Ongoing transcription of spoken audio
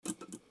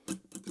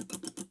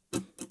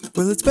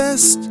Well, it's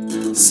best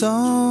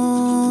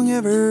song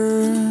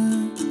ever.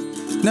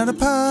 Not a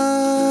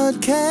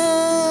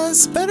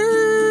podcast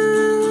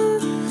better.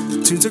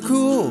 Tunes are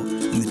cool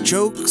and the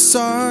jokes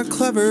are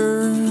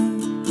clever.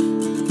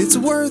 It's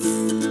a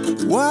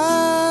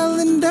worthwhile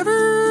endeavor.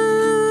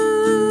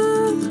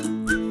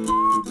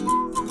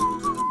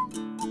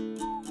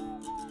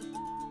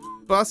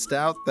 Bust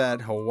out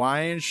that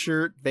Hawaiian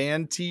shirt,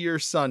 band tee, or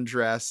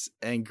sundress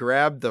and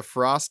grab the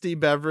frosty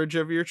beverage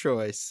of your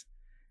choice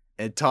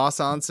and toss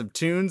on some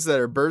tunes that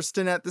are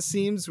bursting at the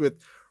seams with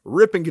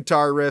ripping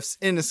guitar riffs,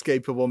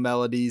 inescapable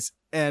melodies,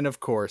 and of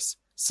course,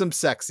 some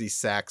sexy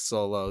sax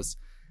solos.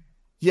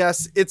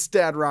 Yes, it's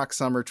Dad Rock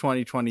Summer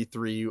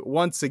 2023.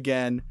 Once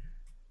again,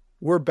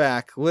 we're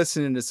back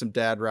listening to some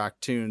Dad Rock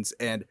tunes.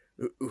 And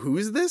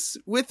who's this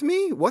with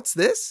me? What's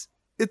this?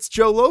 It's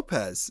Joe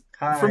Lopez.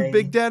 Hi. From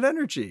Big Dad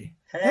Energy.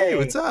 Hey,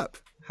 what's up?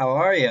 How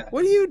are you?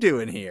 What are you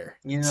doing here?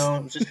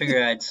 Just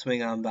figured I'd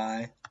swing on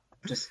by,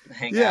 just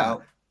hang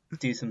out,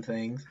 do some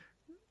things,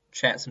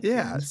 chat some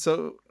tunes.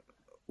 So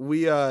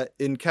we,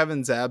 in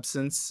Kevin's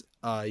absence,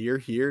 you're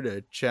here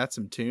to chat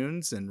some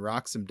tunes and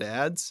rock some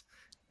dads.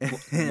 And,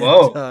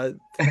 whoa.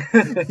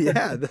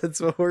 Yeah, that's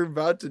what we're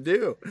about to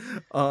do.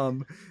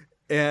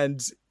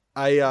 And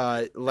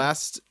I,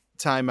 last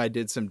time I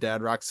did some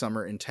Dad Rock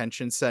Summer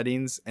intention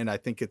settings, and I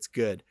think it's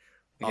good.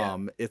 Yeah.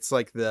 It's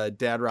like the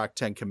Dad Rock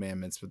 10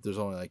 Commandments, but there's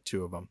only like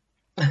 2 of them.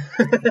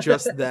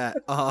 Just that.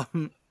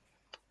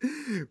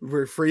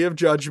 We're free of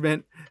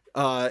judgment.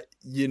 All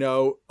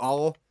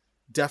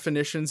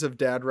definitions of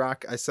Dad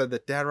Rock. I said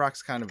that Dad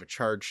Rock's kind of a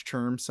charged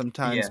term.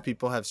 Sometimes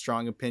people have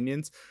strong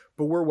opinions,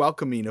 but we're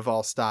welcoming of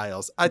all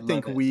styles. I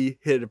think we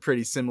hit a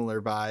pretty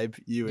similar vibe,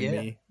 you and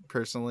me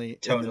personally,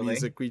 in the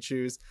music we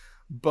choose.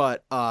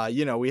 But,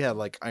 we had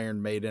like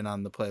Iron Maiden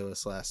on the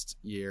playlist last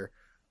year.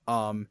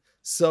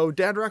 So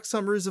Dad Rock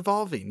Summer is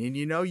evolving, and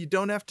you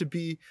don't have to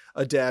be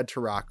a dad to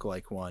rock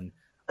like one.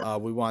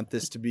 We want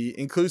this to be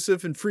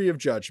inclusive and free of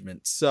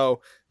judgment.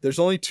 So there's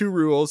only 2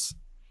 rules.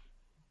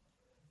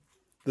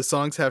 The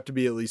songs have to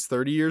be at least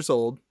 30 years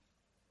old,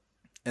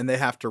 and they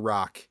have to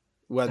rock,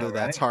 whether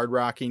that's hard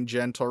rocking,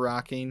 gentle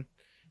rocking,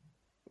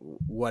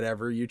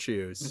 whatever you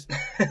choose.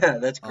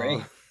 That's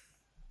great.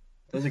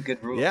 Those are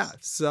good rules. Yeah.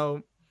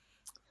 So,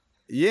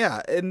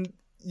 and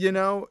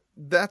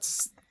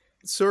that's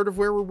sort of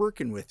where we're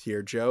working with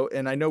here, Joe.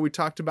 And I know we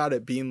talked about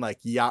it being like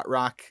yacht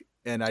rock,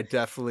 and there's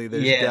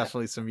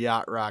definitely some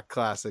yacht rock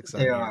classics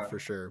on here for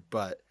sure.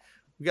 But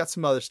we got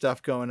some other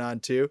stuff going on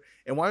too.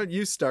 And why don't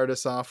you start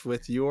us off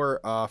with your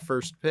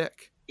first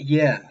pick?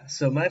 Yeah.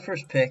 So my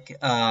first pick,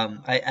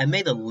 I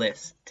made a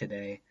list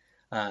today,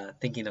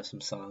 thinking of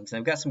some songs.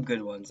 I've got some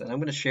good ones, and I'm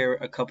going to share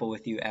a couple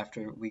with you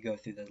after we go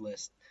through the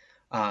list.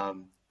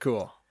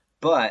 Cool.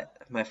 But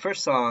my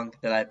first song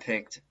that I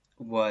picked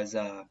was,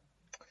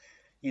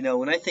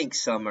 when I think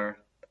summer,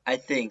 I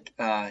think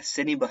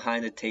sitting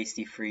behind a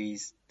tasty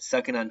freeze,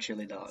 sucking on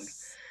chili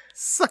dogs.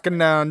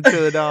 Sucking on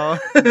chili dog.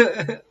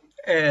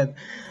 And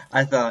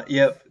I thought,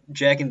 yep,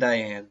 Jack and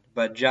Diane,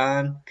 but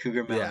John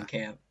Cougar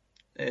Mellencamp.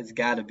 It's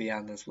got to be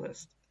on this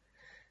list.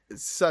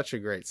 It's such a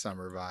great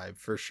summer vibe,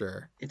 for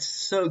sure. It's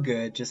so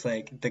good, just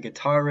like the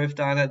guitar riff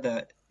on it,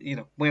 wow,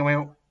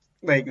 wow,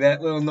 like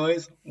that little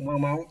noise, wow,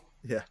 wow.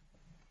 Yeah.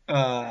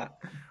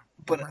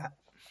 But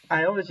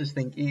I always just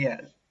think,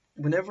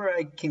 whenever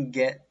I can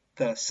get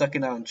the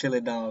sucking on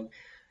chili dog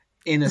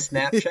in a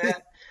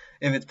Snapchat,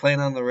 if it's playing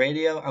on the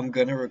radio, I'm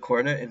going to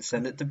record it and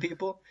send it to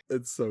people.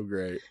 It's so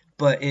great.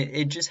 But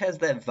it just has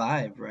that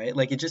vibe, right?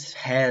 Like, it just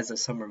has a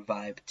summer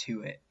vibe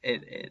to it.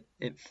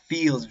 It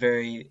feels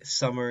very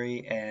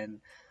summery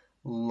and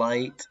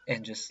light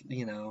and just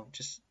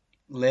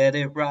let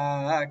it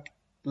rock,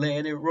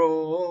 let it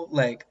roll.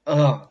 Like,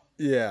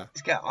 yeah.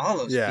 It's got all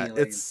those feelings.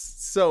 It's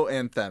so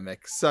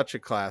anthemic. Such a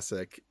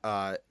classic.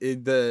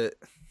 The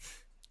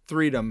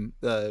Freedom,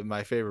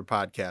 my favorite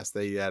podcast,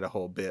 they had a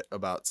whole bit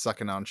about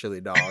sucking on chili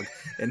dog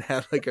and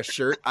had like a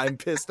shirt. I'm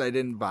pissed I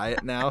didn't buy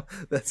it now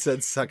that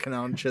said sucking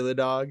on chili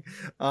dog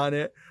on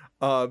it.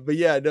 But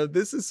yeah, no,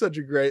 this is such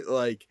a great,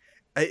 like,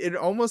 it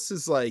almost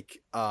is like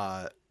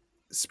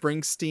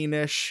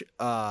Springsteen-ish,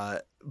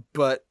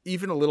 but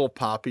even a little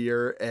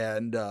poppier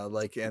and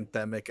like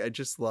anthemic. I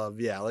just love,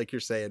 like you're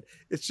saying,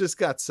 it's just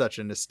got such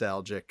a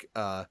nostalgic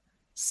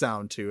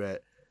sound to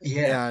it.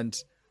 Yeah. And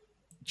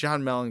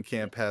John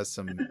Mellencamp has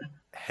some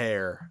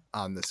hair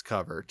on this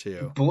cover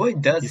too. Boy,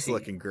 does he's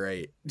looking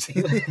great.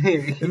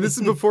 And this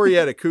is before he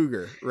had a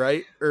cougar,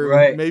 right?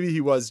 Or maybe he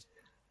was.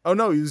 Oh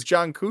no, he was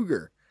John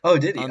Cougar. Oh,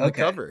 did he? On the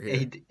cover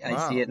here.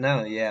 I see it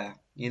now. Yeah.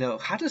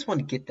 How does one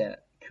get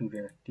that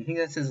Cougar? Do you think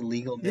that's his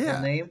legal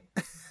middle name?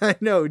 I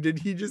know. Did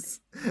he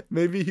just?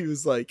 Maybe he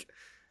was like,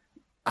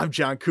 I'm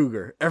John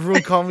Cougar.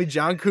 Everyone call me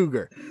John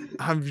Cougar.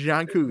 I'm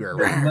John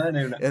Cougar.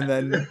 And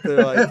then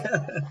they're like,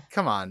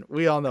 come on.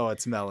 We all know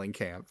it's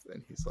Mellencamp.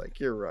 And he's like,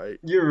 you're right.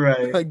 You're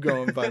right. I'm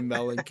going by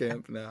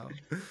Mellencamp now.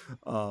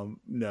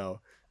 No,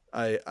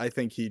 I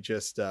think he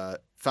just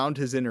found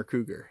his inner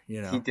cougar,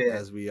 you know, he did.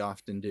 As we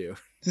often do.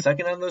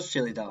 Sucking on those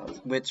chili dogs,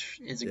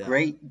 which is a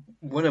great,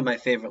 one of my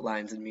favorite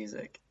lines in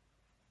music.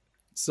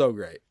 So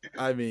great.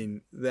 I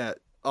mean, that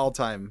all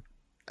time.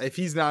 If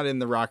he's not in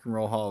the Rock and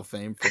Roll Hall of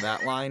Fame for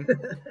that line,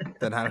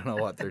 then I don't know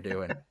what they're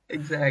doing.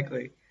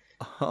 Exactly.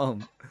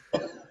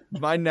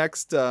 My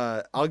next,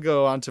 I'll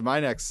go on to my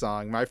next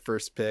song, my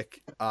first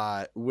pick,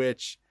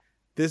 which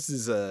this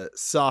is a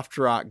soft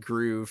rock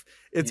groove.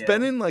 It's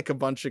been in like a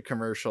bunch of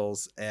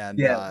commercials, and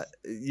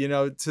you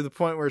know, to the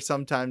point where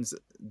sometimes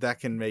that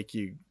can make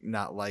you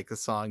not like a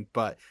song.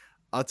 But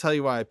I'll tell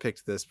you why I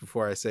picked this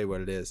before I say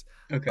what it is.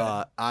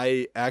 Okay.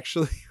 I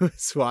actually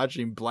was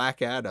watching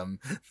Black Adam,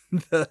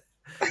 the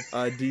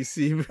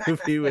DC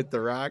movie with The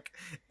Rock,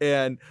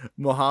 and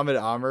Muhammad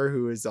Amr,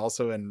 who is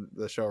also in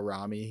the show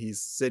Rami.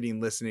 He's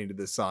sitting listening to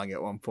this song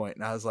at one point,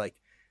 and I was like,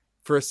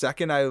 for a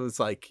second, I was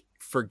like,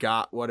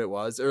 forgot what it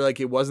was, or like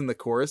it wasn't the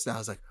chorus, and I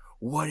was like,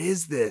 what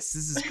is this?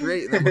 This is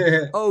great. And I'm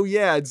like, oh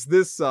yeah, it's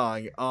this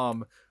song.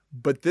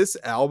 But this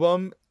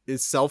album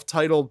is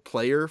self-titled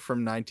Player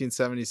from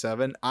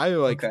 1977. I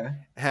like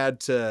had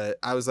to,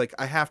 I was like,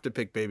 I have to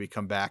pick Baby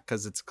Come Back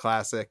because it's a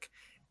classic,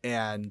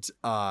 and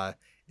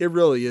it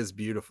really is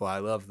beautiful. I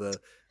love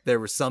there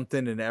was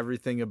something in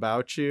everything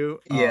about you.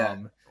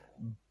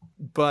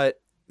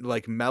 But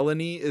like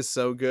Melanie is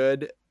so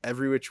good.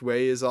 Every Which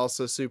Way is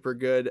also super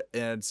good.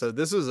 And so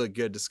this was a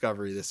good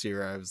discovery this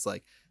year. I was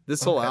like,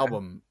 this whole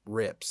album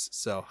rips.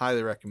 So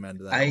highly recommend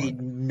that.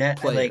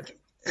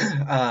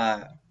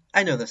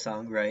 I know the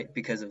song, right?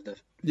 Because of the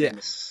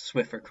famous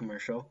Swiffer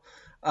commercial.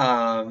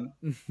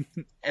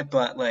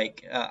 But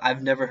like,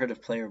 I've never heard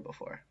of Player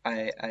before.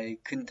 I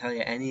couldn't tell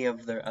you any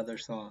of their other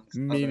songs.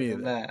 Me neither.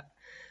 Than that.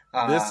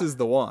 This is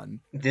the one.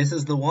 This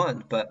is the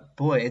one. But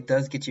boy, it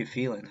does get you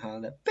feeling,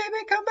 huh? That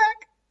baby come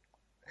back.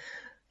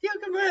 You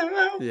can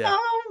rely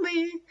on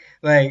me.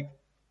 Like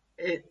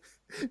it.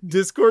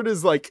 Discord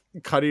is like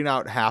cutting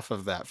out half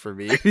of that for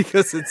me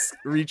because it's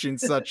reaching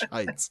such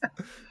heights.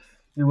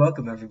 You're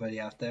welcome,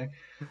 everybody out there.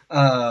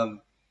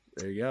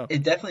 There you go.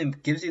 It definitely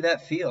gives you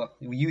that feel.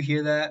 When you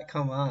hear that,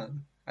 come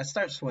on. I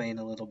start swaying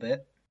a little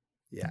bit.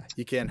 Yeah,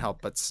 you can't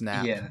help but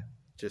snap. Yeah.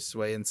 Just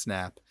sway and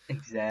snap.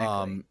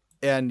 Exactly.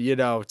 And, you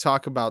know,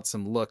 talk about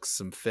some looks,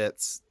 some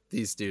fits.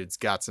 These dudes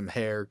got some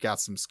hair, got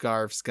some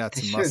scarves, got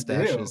some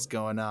mustaches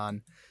going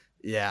on.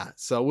 Yeah,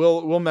 so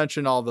we'll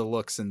mention all the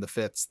looks and the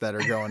fits that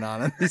are going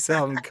on these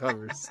album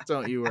covers.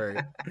 Don't you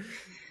worry.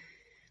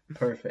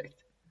 Perfect.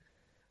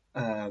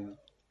 All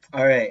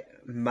right,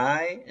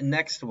 my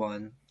next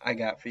one I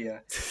got for you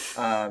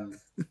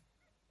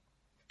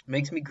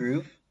makes me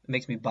groove,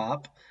 makes me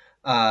bop,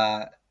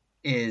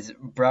 is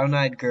Brown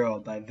Eyed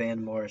Girl by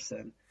Van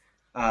Morrison.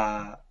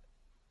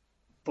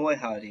 Boy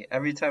howdy,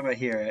 every time I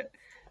hear it.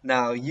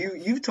 Now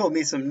you've told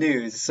me some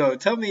news, so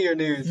tell me your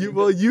news.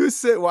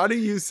 Why don't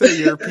you say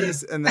your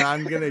piece, and then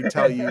I'm gonna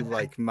tell you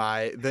like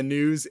the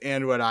news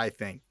and what I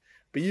think.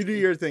 But you do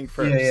your thing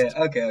first.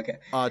 Yeah. Okay.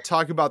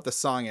 Talk about the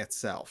song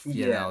itself.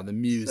 You know, the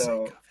music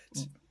of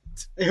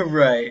it.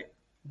 Right.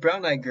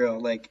 Brown Eyed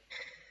Girl. Like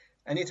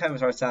anytime it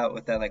starts out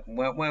with that, like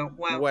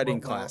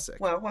wedding classic.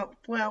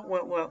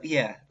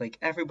 Yeah. Like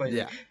everybody.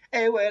 Yeah. Like,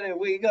 hey, where did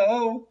we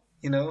go?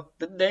 You know,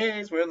 the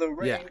days where the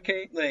rain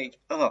came, like,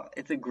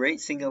 it's a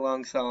great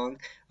sing-along song.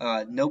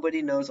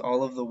 Nobody knows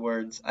all of the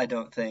words, I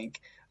don't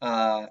think.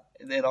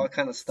 It all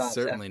kind of stops.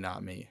 Certainly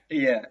not me.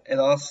 Yeah, it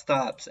all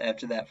stops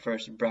after that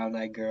first Brown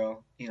Eyed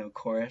Girl,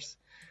 chorus.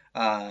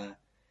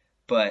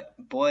 But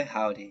boy,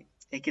 howdy.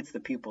 It gets the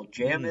people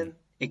jamming.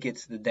 It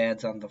gets the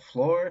dads on the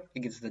floor.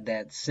 It gets the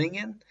dads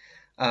singing.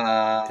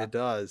 It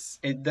does.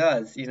 It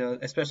does,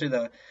 especially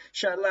the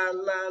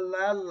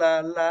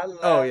sha-la-la-la-la-la-la.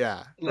 Oh,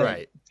 yeah, like,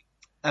 right.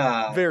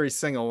 Very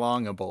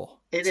sing-alongable.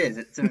 It is.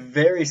 It's a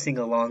very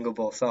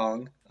sing-alongable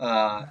song.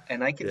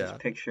 And I can just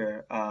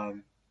picture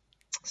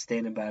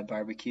standing by a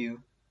barbecue,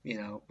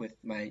 with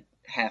my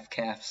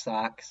half-calf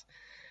socks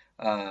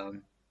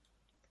and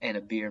a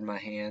beer in my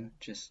hand,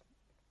 just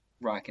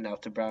rocking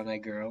out to Brown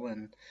Eyed Girl.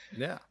 And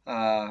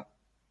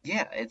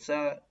it's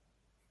I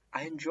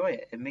enjoy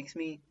it. It makes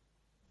me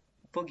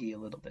boogie a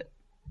little bit.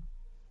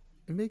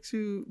 It makes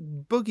you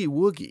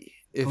boogie-woogie.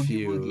 If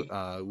you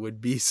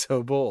would be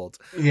so bold.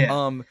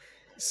 Yeah.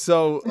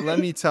 So let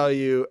me tell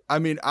you, I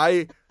mean,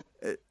 I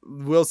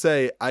will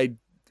say I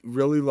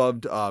really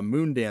loved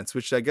Moondance,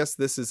 which I guess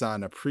this is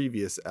on a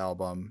previous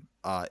album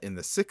in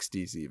the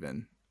 60s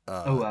even.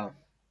 Oh, wow.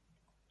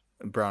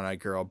 Brown Eyed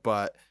Girl.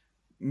 But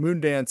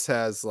Moondance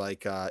has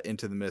like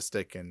Into the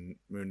Mystic and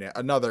Moondance,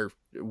 another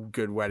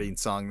good wedding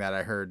song that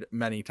I heard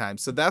many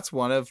times. So that's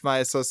one of my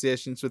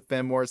associations with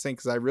Van Morrison,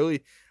 because I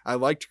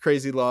liked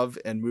Crazy Love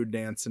and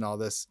Moondance and all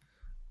this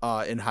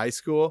in high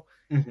school.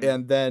 Mm-hmm.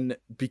 And then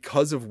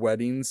because of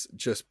weddings,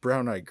 just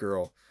Brown Eyed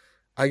Girl,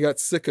 I got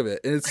sick of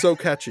it. And it's so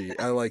catchy.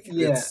 I like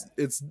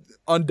it's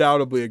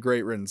undoubtedly a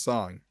great written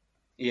song.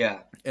 Yeah.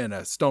 And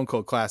a stone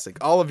cold classic.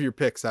 All of your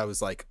picks, I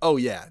was like, oh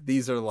yeah,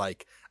 these are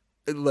like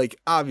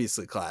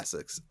obviously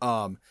classics.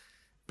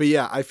 But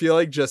yeah, I feel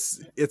like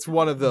it's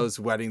one of those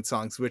wedding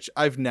songs, which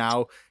I've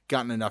now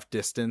gotten enough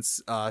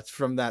distance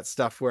from that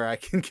stuff where I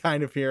can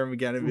kind of hear them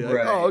again and be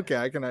like, oh, okay,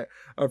 I can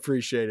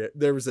appreciate it.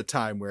 There was a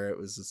time where it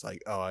was just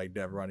like, oh, I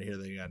never want to hear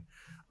them again.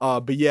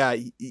 But yeah,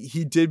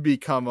 he did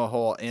become a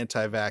whole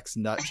anti-vax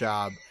nut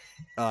job.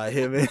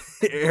 Him and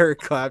Eric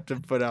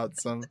Clapton put out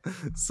some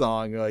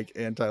song, like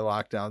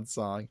anti-lockdown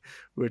song,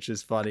 which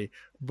is funny.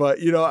 But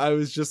I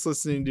was just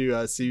listening to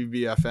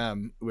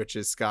CBFM, which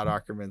is Scott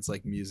Aukerman's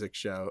like music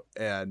show,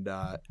 and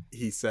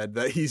he said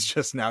that he's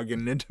just now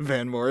getting into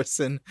Van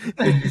Morrison.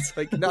 And he's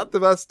like, not the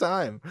best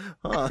time,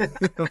 huh?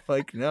 I'm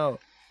like, no.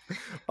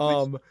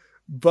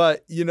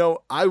 But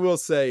I will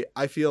say,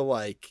 I feel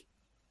like,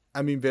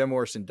 I mean, Van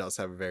Morrison does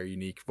have a very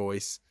unique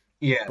voice.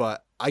 Yeah.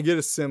 But I get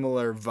a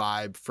similar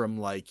vibe from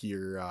like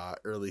your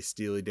early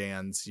Steely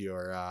Dan's,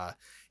 your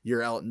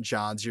Elton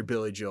John's, your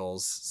Billy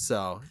Joel's.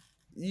 So,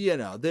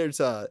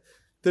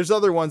 there's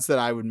other ones that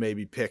I would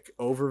maybe pick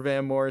over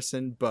Van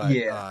Morrison, but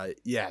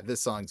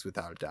this song's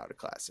without a doubt a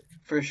classic.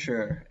 For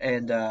sure.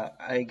 And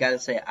I gotta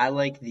say, I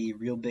like the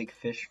Real Big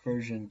Fish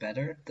version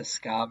better, the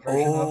ska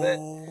version of it.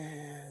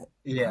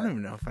 Yeah. I don't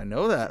even know if I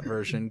know that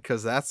version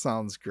because that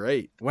sounds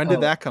great. When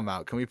did that come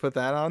out? Can we put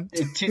that on?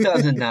 In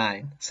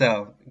 2009.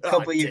 So a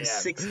couple years,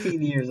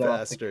 16 years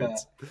off the cut.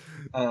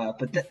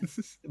 But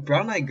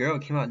Brown Eyed Girl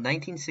came out in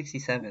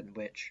 1967,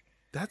 which...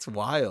 That's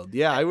wild.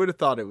 Yeah, I would have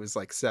thought it was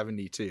like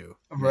 72.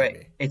 Right.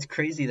 Maybe. It's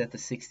crazy that the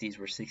 60s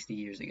were 60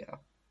 years ago.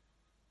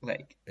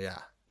 Like, yeah,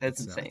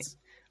 that's insane.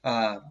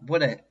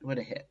 What a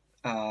hit.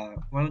 Why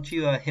don't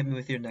you hit me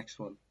with your next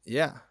one?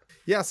 Yeah.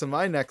 So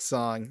my next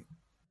song,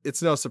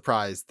 it's no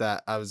surprise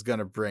that I was going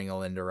to bring a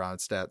Linda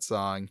Ronstadt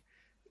song.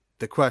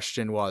 The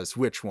question was,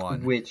 which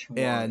one? Which one?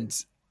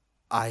 And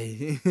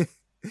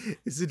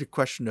is it a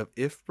question of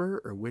if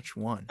or which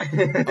one?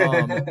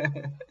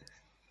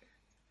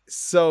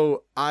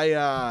 So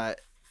I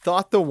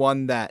thought the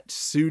one that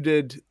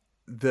suited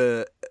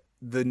the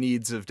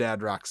needs of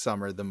Dad Rock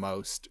Summer the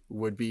most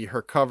would be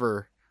her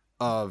cover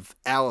of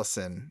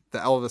Allison, the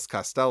Elvis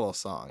Costello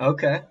song.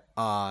 Okay.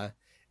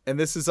 And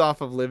this is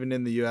off of Living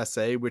in the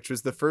USA, which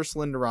was the first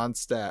Linda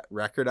Ronstadt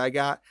record I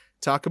got.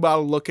 Talk about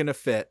a look and a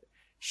fit.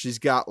 She's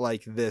got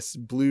like this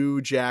blue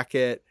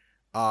jacket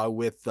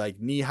with like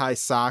knee-high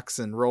socks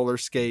and roller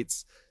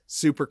skates,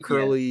 super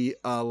curly,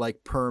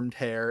 like permed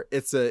hair.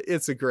 It's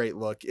a great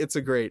look. It's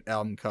a great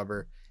album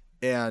cover.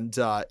 And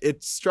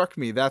it struck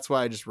me. That's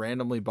why I just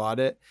randomly bought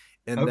it.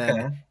 And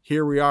then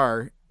here we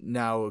are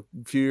now a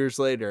few years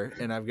later,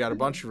 and I've got a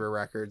bunch of her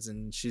records,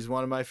 and she's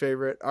one of my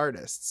favorite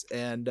artists.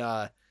 And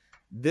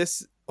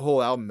this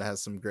whole album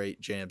has some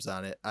great jams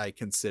on it, I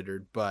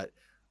considered. But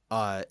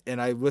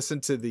and I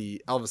listened to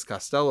the Elvis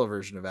Costello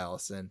version of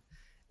Allison,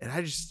 and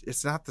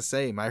it's not the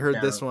same. I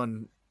heard this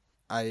one.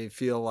 I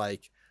feel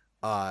like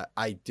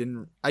I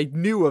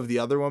knew of the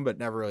other one, but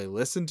never really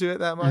listened to it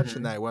that much. Mm-hmm.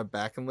 And then I went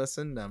back and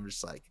listened, and I'm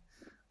just like,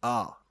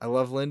 oh, I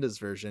love Linda's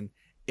version.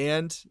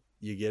 And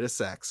you get a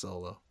sax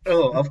solo.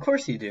 Oh, of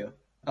course you do.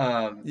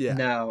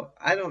 Now,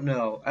 I don't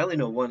know. I only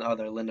know one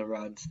other Linda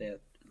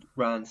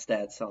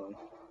Ronstadt song.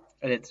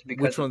 And it's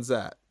because Which one's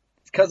that?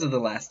 It's because of The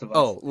Last of Us.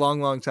 Oh,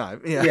 long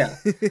time. Yeah.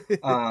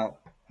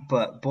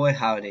 But boy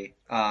howdy.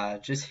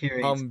 Just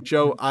hearing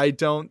Joe, I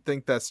don't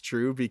think that's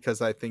true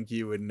because I think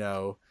you would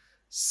know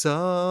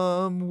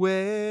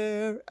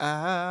Somewhere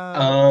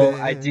Out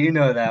There. I do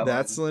know that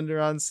That's one. Linda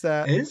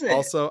Ronstadt. Is it?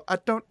 Also, I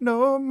don't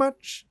know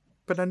much,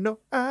 but I know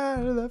I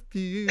love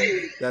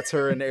you. That's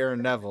her and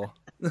Aaron Neville.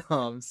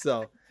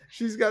 So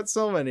she's got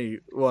so many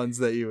ones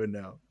that you would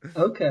know.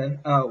 Okay.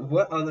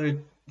 What other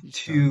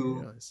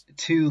two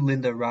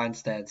Linda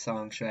Ronstadt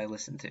songs should I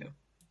listen to?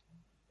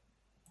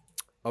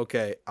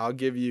 Okay, I'll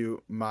give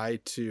you my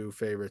two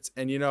favorites.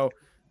 And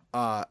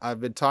I've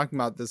been talking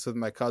about this with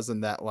my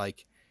cousin that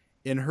like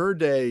in her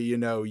day,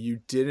 you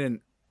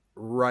didn't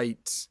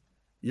write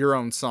your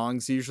own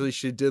songs. Usually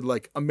she did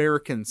like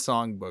American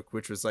Songbook,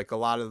 which was like a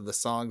lot of the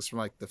songs from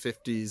like the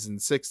 50s and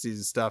 60s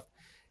and stuff.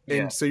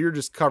 And so you're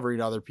just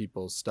covering other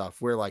people's stuff,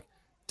 where like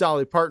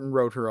Dolly Parton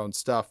wrote her own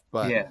stuff,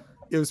 but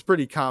it was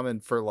pretty common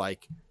for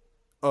like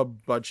a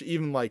bunch,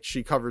 even like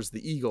she covers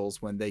the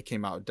Eagles when they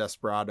came out with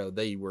Desperado.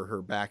 They were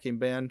her backing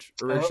band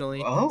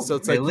originally. So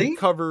it's really? Like you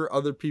cover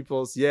other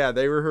people's,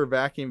 they were her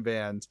backing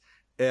band.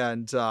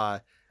 And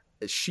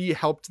she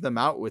helped them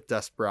out with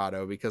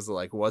Desperado because it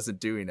like wasn't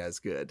doing as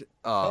good.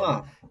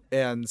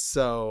 And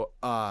so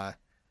I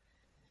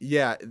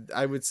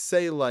would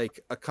say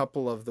like a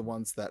couple of the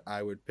ones that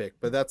I would pick,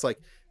 but that's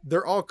like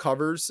they're all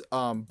covers.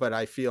 But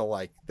I feel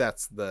like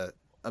that's the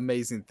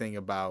amazing thing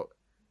about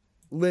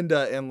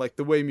Linda and like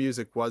the way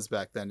music was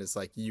back then is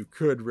like you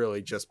could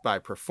really just by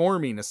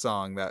performing a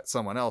song that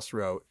someone else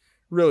wrote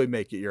really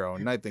make it your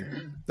own. And I think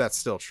that's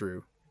still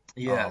true.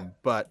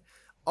 But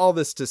all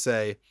this to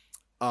say,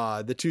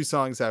 the two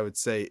songs I would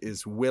say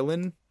is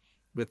Willin'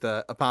 with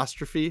a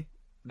apostrophe.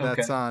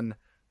 That's on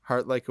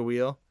Heart Like a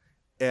Wheel.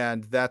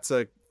 And that's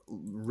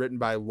written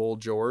by Lowell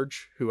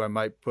George, who I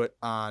might put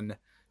on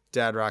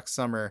Dad Rock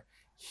Summer.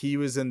 He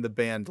was in the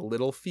band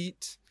Little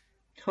Feat.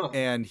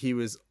 And he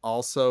was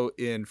also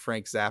in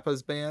Frank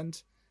Zappa's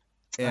band.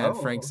 And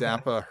Frank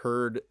Zappa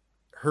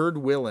heard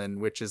Willin',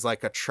 which is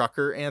like a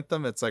trucker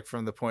anthem. It's like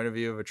from the point of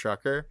view of a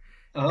trucker.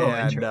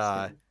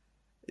 Interesting.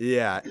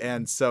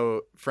 And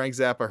so Frank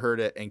Zappa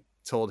heard it and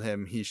told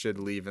him he should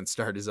leave and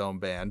start his own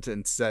band,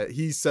 and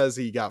he says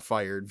he got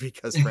fired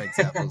because Frank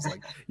Zappa was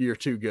like, "You're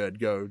too good,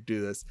 go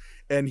do this."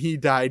 And he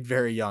died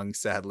very young,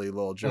 sadly,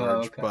 little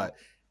George. okay. But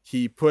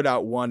he put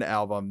out one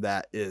album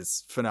that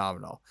is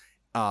phenomenal.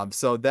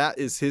 So that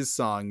is his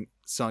song,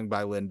 sung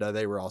by Linda.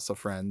 They were also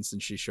friends,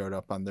 and she showed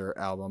up on their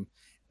album.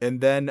 And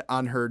then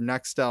on her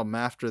next album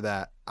after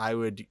that, I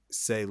would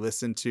say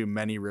listen to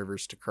Many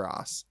Rivers to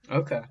Cross.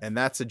 Okay. And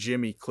that's a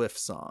Jimmy Cliff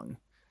song.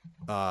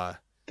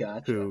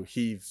 Gotcha. Who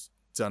he's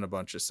done a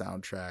bunch of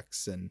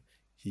soundtracks and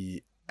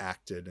he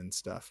acted and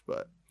stuff.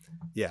 But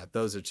yeah,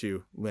 those are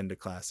two Linda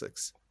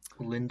classics.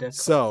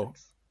 So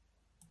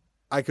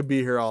I could be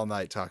here all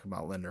night talking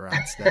about Linda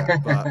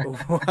Ronstadt,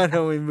 but why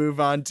don't we move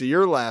on to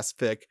your last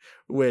pick,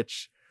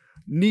 which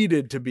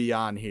needed to be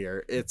on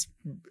here. It's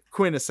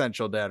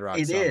quintessential dad rock.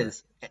 It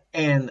is.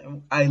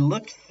 And I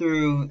looked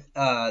through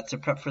to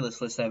prep for this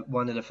list. I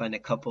wanted to find a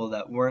couple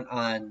that weren't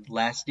on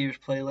last year's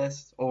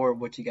playlist or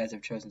what you guys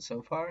have chosen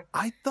so far.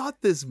 I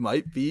thought this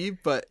might be,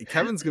 but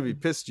Kevin's gonna be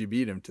pissed you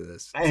beat him to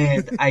this.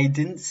 And I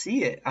didn't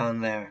see it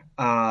on there.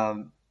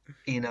 No,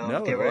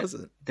 it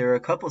wasn't. There were a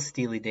couple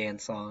Steely Dan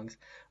songs,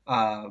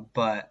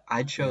 but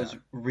I chose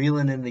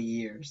 "Reelin' in the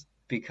Years"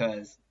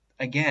 because,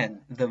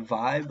 again, the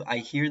vibe, I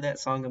hear that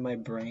song in my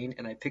brain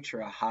and I picture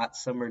a hot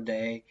summer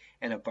day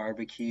and a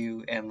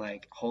barbecue and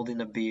like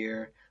holding a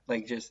beer,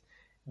 like just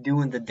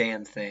doing the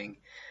damn thing.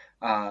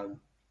 And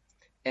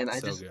I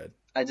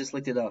just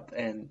looked it up,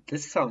 and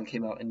this song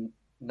came out in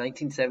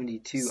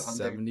 1972 on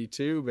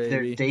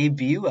their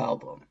debut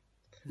album.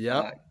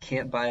 Yeah.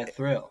 Can't Buy a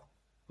Thrill,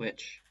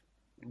 which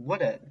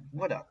what a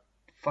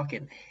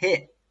fucking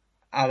hit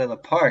out of the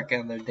park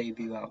on their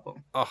debut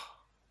album. Oh,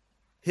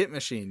 hit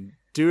machine.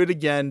 Do It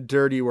Again,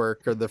 Dirty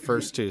Work are the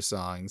first two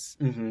songs.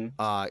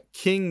 Mm-hmm.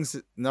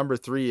 King's number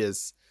 3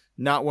 is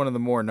not one of the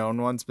more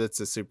known ones, but it's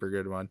a super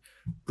good one.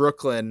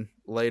 Brooklyn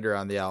later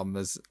on the album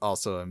is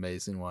also an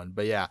amazing one.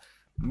 But yeah,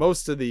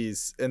 most of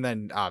these, and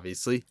then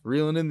obviously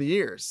Reelin' in the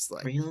Years.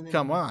 Like,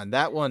 come on,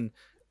 that one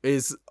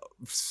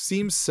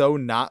seems so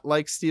not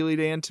like Steely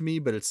Dan to me,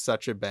 but it's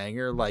such a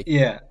banger. Like,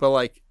 yeah, but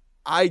like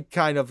I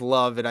kind of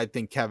love, and I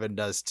think Kevin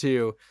does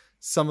too,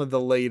 some of the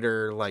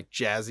later like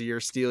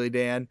jazzier Steely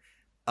Dan.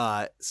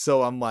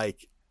 So I'm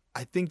like,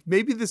 I think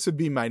maybe this would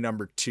be my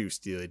number 2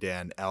 Steely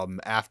Dan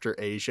album after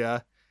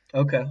Asia.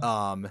 Okay.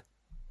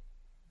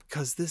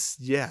 Because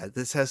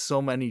this has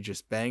so many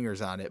just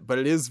bangers on it, but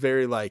it is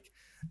very like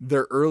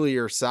their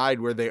earlier side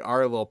where they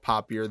are a little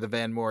poppier, the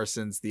Van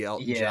Morrisons, the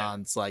Elton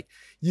Johns, like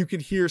you can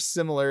hear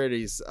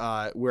similarities,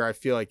 where I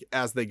feel like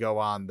as they go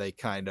on, they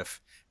kind of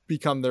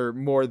become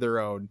their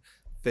own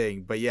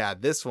thing. But yeah,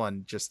 this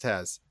one just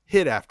has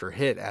hit after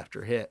hit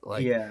after hit.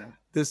 Like,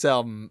 this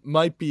album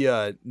might be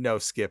a no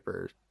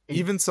skipper.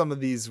 Even some of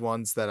these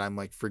ones that I'm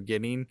like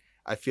forgetting,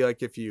 I feel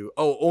like if you,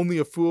 Only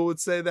a Fool would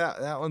say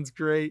that one's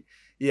great.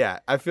 Yeah,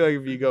 I feel like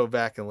if you go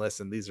back and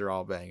listen, these are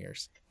all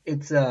bangers.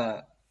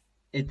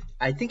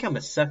 I think I'm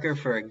a sucker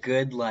for a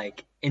good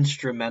like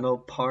instrumental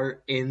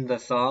part in the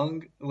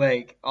song.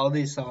 Like all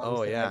these songs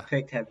I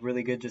picked have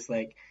really good just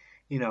like,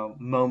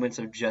 moments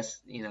of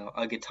just,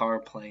 a guitar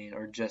playing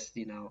or just,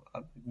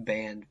 a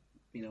band,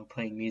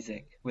 playing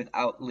music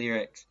without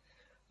lyrics.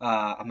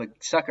 I'm a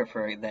sucker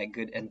for that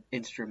good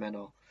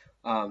instrumental.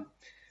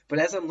 But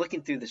as I'm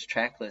looking through this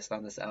track list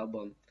on this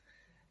album,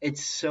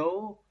 it's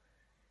so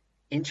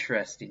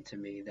interesting to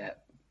me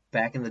that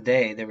back in the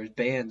day there was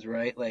bands,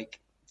 right? Like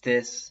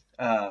this,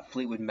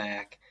 Fleetwood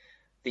Mac,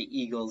 the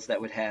Eagles, that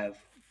would have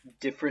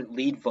different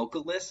lead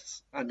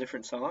vocalists on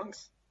different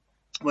songs.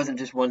 It wasn't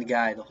just one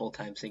guy the whole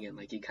time singing.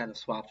 Like, he kind of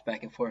swapped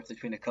back and forth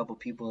between a couple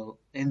people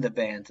in the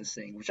band to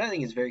sing, which I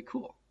think is very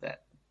cool.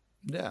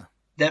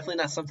 Definitely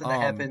not something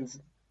that happens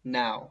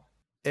now.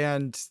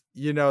 And,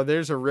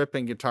 there's a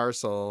ripping guitar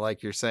solo,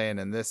 like you're saying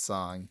in this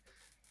song,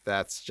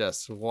 that's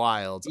just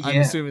wild. Yeah.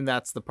 I'm assuming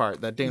that's the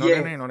part that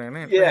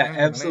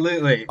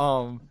absolutely.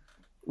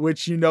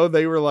 Which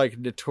they were like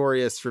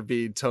notorious for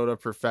being total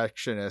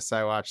perfectionists.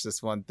 I watched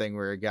this one thing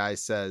where a guy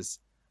says,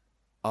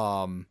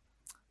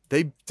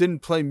 they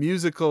didn't play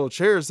musical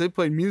chairs, they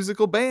played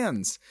musical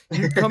bands.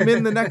 You come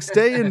in the next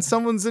day and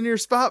someone's in your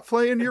spot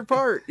playing your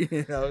part,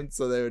 and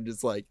so they would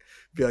just like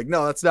be like,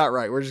 no, that's not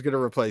right, we're just gonna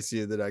replace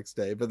you the next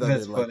day. But then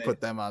they'd like put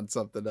them on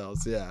something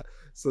else. Yeah,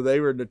 so they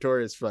were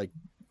notorious for like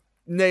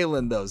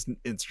nailing those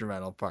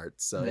instrumental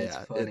parts. So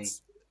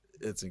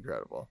it's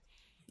incredible.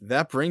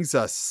 That brings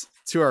us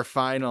to our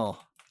final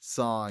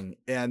song,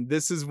 and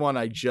this is one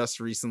I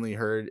just recently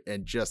heard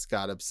and just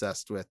got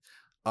obsessed with.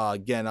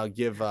 Again, I'll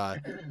give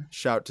a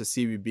shout to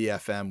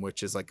CBBFM,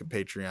 which is like a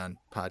Patreon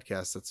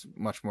podcast that's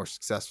much more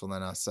successful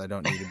than us. I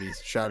don't need to be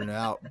shouting it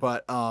out,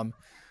 but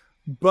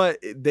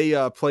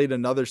they played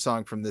another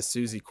song from the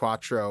Susie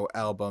Quattro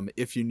album,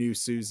 If You Knew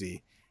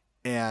Susie.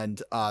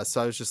 And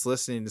so I was just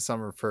listening to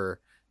some of her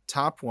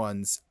top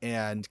ones,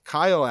 and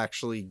Kyle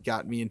actually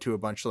got me into a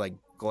bunch of like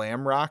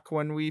glam rock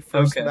when we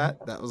first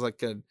met. That was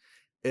like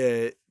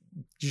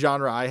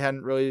genre I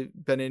hadn't really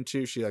been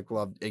into. She like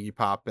loved Iggy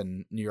Pop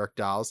and New York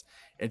Dolls.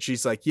 And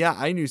she's like, yeah,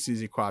 I knew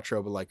Suzi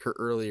Quatro, but like her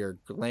earlier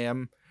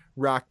glam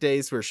rock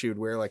days where she would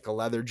wear like a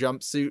leather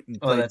jumpsuit and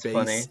play that's bass.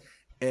 Funny.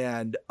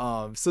 And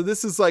so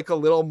this is like a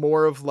little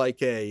more of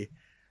like a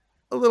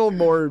little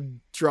more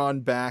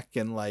drawn back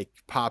and like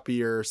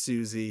poppier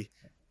Suzi.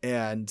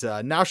 And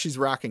now she's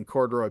rocking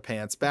corduroy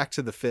pants, back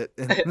to the fit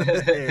in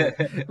the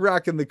hair,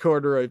 rocking the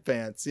corduroy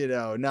pants, you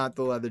know, not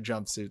the leather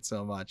jumpsuit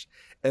so much.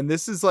 And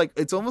this is like,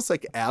 it's almost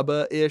like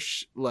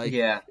ABBA-ish. Like,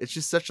 it's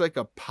just such like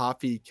a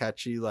poppy,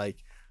 catchy,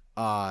 like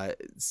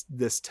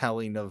this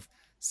telling of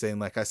saying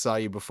like, I saw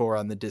you before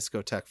on the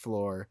discotheque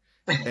floor.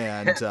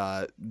 And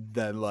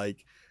then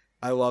like,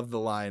 I love the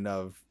line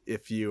of,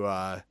 if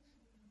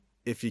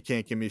you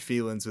can't give me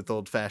feelings with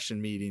old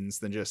fashioned meetings,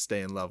 then just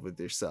stay in love with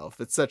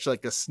yourself. It's such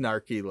like a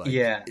snarky, like,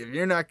 if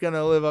you're not going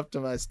to live up to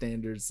my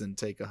standards, then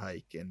take a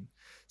hike. And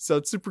so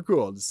it's super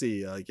cool to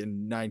see like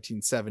in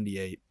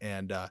 1978.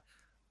 And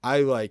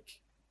I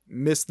like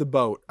missed the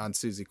boat on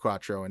Suzi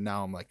Quatro. And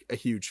now I'm like a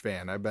huge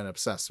fan. I've been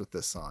obsessed with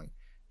this song,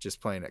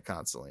 just playing it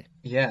constantly.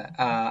 Yeah.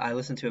 I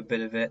listened to a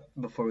bit of it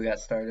before we got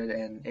started,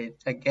 and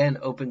it again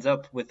opens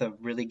up with a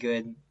really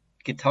good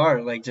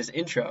guitar, like just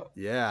intro.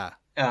 Yeah.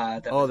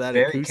 That that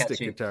acoustic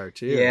catchy guitar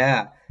too.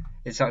 Yeah,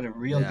 it sounded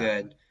real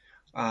good.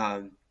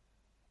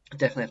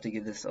 Definitely have to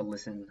give this a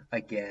listen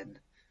again.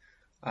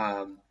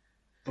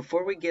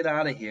 Before we get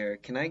out of here,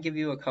 can I give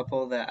you a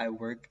couple that I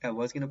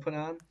was gonna put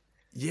on?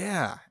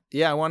 Yeah,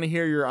 I want to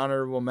hear your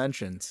honorable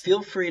mentions.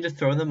 Feel free to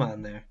throw them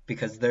on there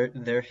because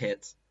they're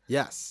hits.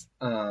 Yes.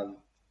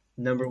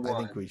 Number one. I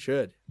think we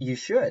should. You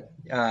should.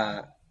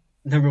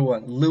 Number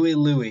one, Louie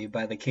Louie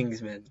by the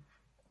Kingsmen.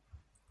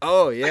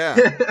 Oh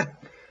yeah.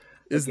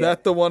 Is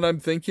that the one I'm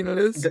thinking it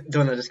is? The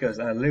one that just goes,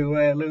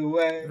 Louie,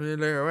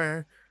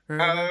 Louie.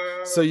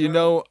 So, you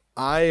know,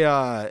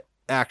 I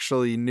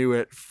actually knew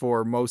it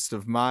for most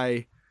of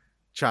my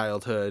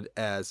childhood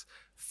as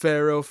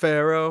Pharaoh,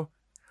 Pharaoh.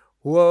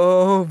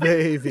 Whoa,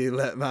 baby,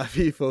 let my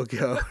people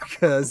go.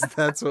 Because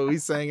that's what we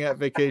sang at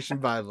Vacation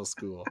Bible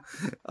School.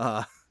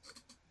 But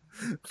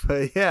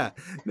yeah,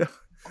 no.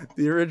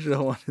 The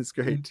original one is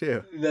great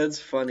too. That's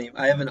funny.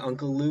 I have an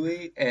Uncle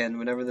Louie, and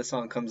whenever the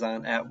song comes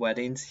on at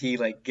weddings, he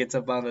like gets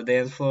up on the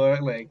dance floor,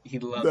 like he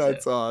loves it.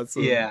 That's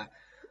awesome. Yeah.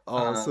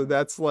 Oh, so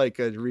that's like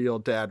a real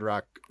dad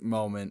rock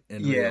moment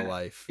in real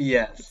life.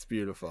 Yes. It's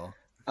beautiful.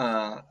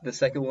 The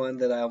second one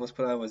that I almost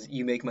put on was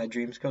 "You Make My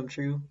Dreams Come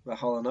True" by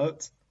Hall &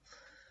 Oates.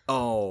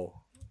 Oh.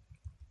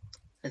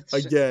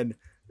 Again,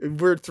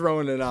 we're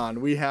throwing it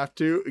on. We have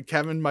to.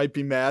 Kevin might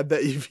be mad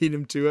that you beat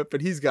him to it,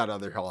 but he's got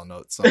other Hall &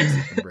 Oates songs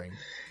he can bring.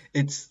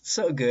 It's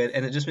so good,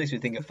 and it just makes me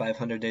think of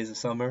 500 Days of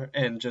Summer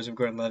and Joseph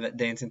Gordon-Levitt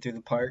dancing through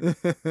the park.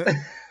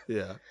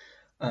 Yeah.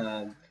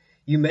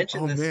 You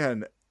mentioned this. Oh,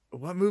 man.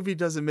 What movie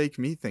does it make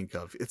me think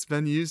of? It's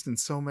been used in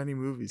so many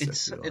movies.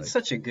 It's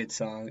such a good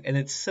song, and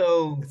it's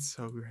so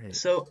great.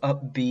 So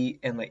upbeat,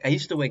 and like I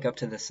used to wake up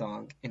to this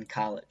song in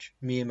college.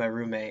 Me and my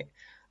roommate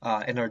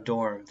in our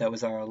dorm, that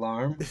was our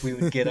alarm. We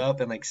would get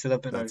up and like sit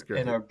up in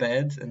our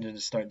beds and then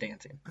just start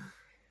dancing.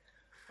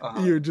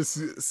 You would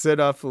just sit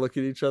up, look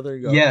at each other,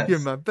 and go, yes. You're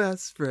my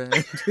best friend.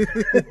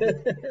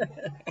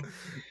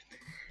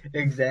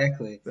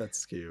 Exactly.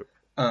 That's cute.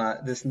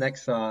 This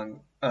next song,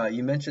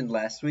 you mentioned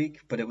last week,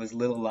 but it was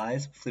Little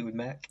Lies, Fleetwood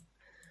Mac.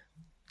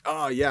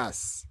 Oh,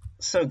 yes.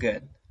 So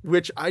good.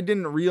 Which I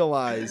didn't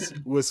realize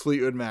was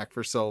Fleetwood Mac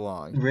for so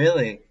long.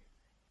 Really?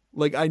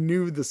 Like, I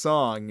knew the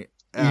song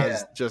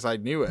as just I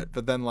knew it.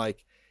 But then,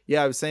 like,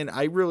 I was saying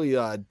I really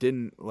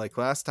didn't, like,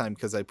 last time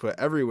because I put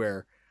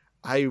Everywhere.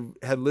 I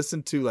had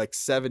listened to, like,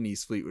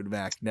 70s Fleetwood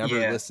Mac, never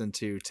listened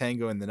to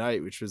Tango in the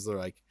Night, which was their,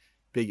 like,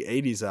 big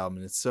 80s album.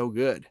 And it's so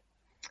good.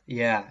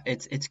 Yeah,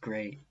 it's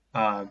great.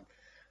 Yeah,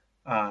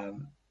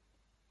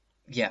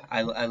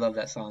 I love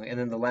that song. And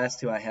then the last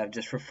two I have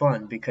just for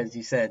fun because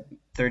you said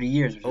 30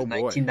 years, which was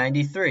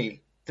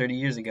 1993, 30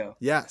 years ago.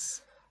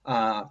 Yes.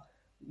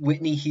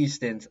 Whitney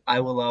Houston's I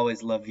Will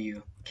Always Love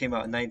You came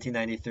out in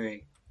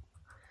 1993.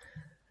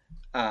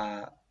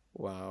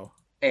 Wow.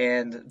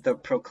 And the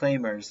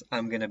Proclaimers,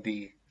 I'm Gonna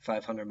Be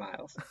 500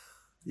 Miles.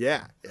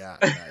 Yeah,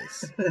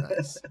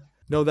 nice.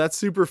 No, that's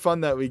super fun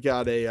that we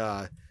got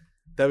a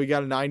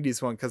 90s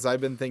one because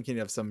I've been thinking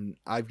of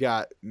I've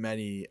got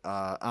many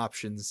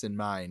options in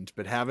mind,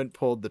 but haven't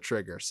pulled the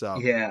trigger. So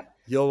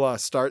you'll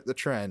start the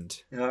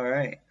trend. All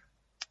right.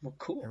 Well,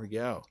 cool. There we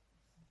go.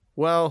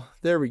 Well,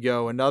 there we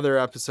go. Another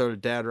episode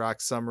of Dad Rock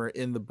Summer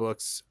in the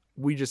books.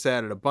 We just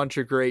added a bunch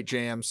of great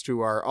jams to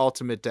our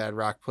ultimate Dad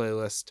Rock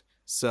playlist.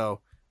 So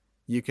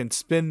you can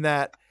spin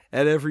that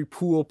at every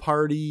pool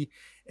party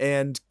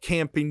and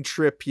camping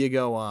trip you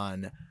go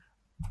on.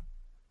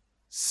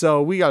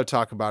 So we got to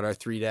talk about our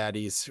three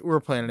daddies. We're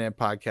a Planet Ant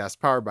podcast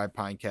powered by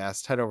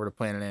Pinecast. Head over to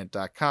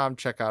planetant.com.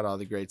 Check out all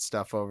the great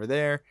stuff over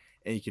there.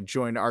 And you can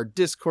join our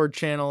Discord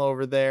channel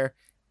over there.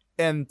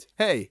 And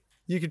hey,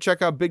 you can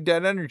check out Big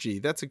Dad Energy.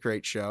 That's a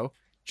great show.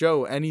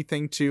 Joe,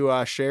 anything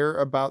to share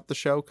about the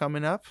show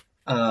coming up?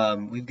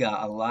 We've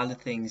got a lot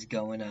of things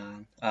going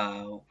on.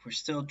 We're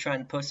still trying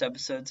to post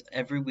episodes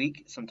every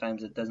week.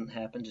 Sometimes it doesn't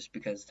happen just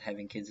because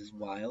having kids is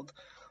wild.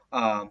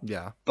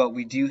 Yeah. But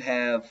we do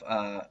have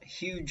a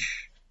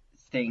huge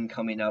thing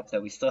coming up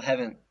that we still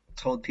haven't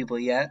told people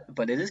yet,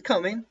 but it is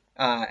coming.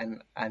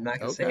 And I'm not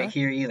going to say it Okay.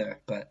 here either,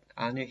 but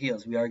on your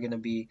heels, we are going to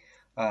be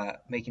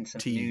making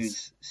some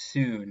news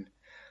soon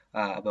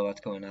about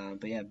what's going on.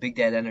 But yeah, Big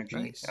Dad Energy.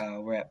 Nice.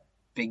 We're at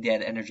Big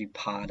Dad Energy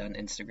Pod on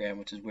Instagram,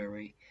 which is where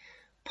we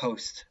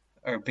post,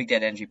 or Big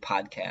Dad Energy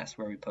Podcast,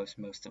 where we post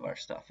most of our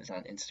stuff, is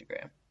on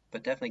Instagram.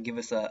 But definitely give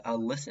us a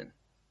listen.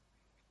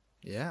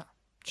 Yeah,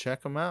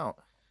 check them out.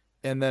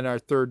 And then our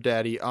third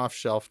daddy,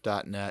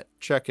 offshelf.net.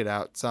 Check it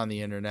out. It's on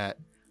the internet.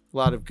 A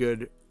lot of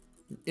good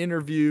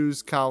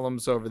interviews,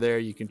 columns over there.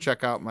 You can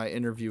check out my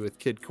interview with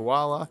Kid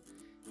Koala.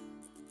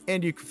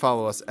 And you can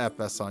follow us at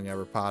Best Song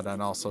Ever Pod on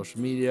all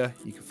social media.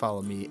 You can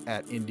follow me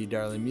at Indie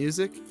Darling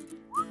Music.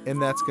 And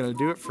that's going to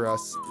do it for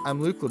us. I'm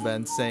Luke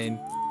LeBen saying,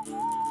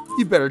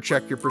 you better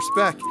check your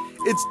perspec.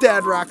 It's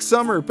Dad Rock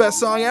Summer.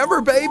 Best song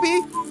ever, baby!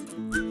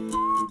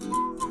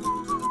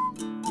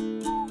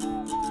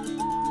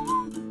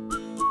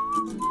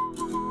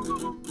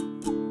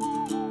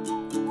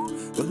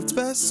 Well, it's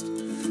best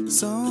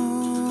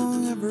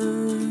song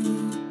ever.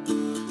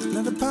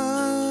 Not a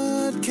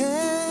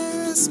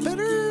podcast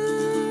better.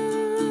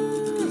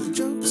 The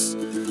jokes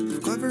are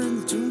clever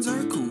and the tunes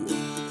are cool.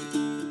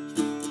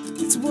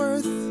 It's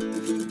worth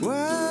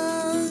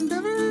while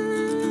endeavor.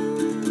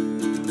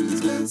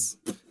 It's best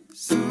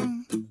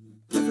song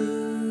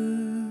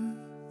ever.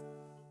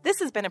 This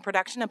has been a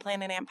production of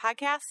Planet Amp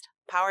Podcast,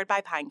 powered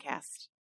by Pinecast.